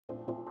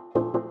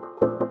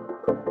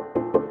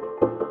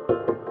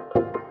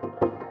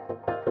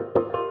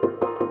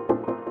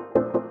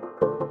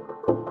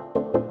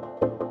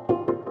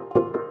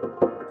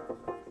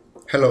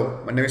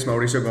Hello, my name is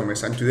Mauricio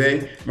Gomez, and today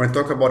I'm going to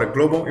talk about a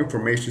global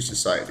information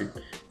society.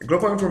 A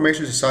global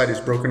information society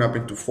is broken up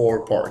into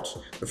four parts.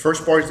 The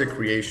first part is the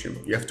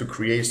creation. You have to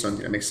create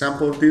something. An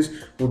example of this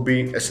would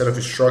be a set of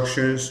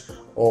instructions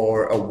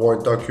or a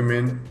Word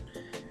document.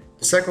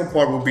 The second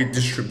part will be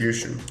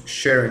distribution,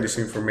 sharing this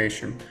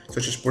information,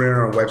 such as putting it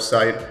on a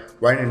website,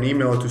 writing an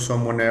email to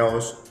someone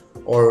else,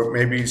 or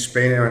maybe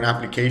displaying it on an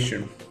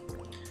application.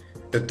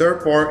 The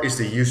third part is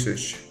the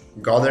usage,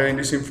 gathering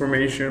this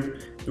information,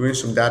 doing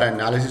some data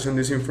analysis on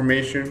this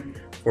information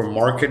for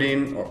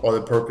marketing or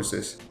other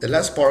purposes. The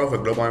last part of a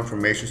global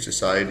information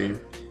society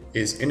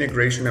is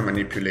integration and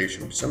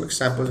manipulation. Some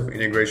examples of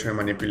integration and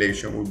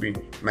manipulation would be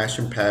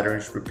matching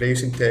patterns,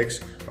 replacing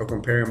text, or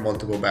comparing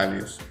multiple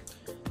values.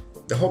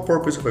 The whole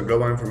purpose of a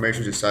global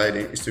information society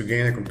is to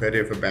gain a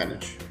competitive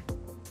advantage.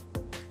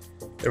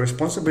 The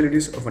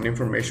responsibilities of an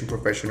information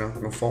professional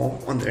can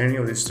fall under any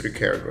of these three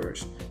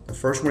categories. The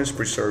first one is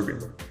preserving.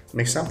 An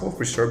example of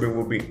preserving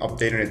will be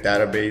updating a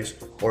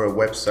database or a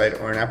website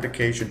or an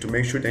application to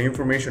make sure the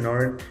information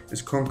on it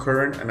is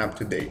concurrent and up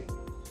to date.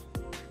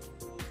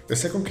 The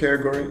second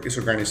category is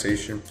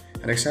organization.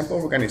 An example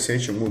of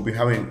organization will be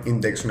having an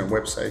index on a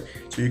website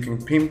so you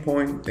can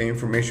pinpoint the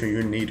information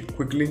you need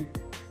quickly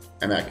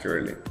and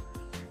accurately.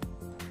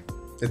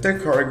 The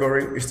third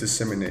category is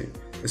disseminate.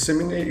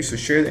 Disseminate is to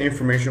share the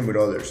information with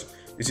others.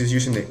 This is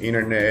using the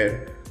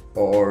internet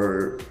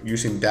or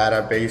using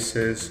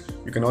databases.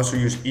 You can also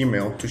use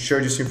email to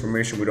share this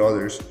information with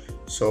others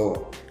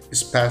so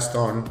it's passed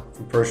on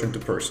from person to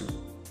person.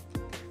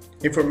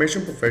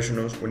 Information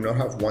professionals will not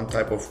have one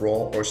type of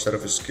role or set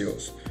of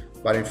skills,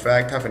 but in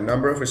fact have a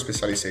number of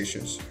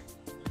specializations.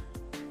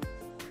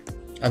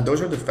 And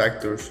those are the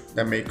factors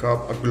that make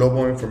up a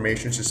global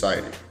information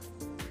society.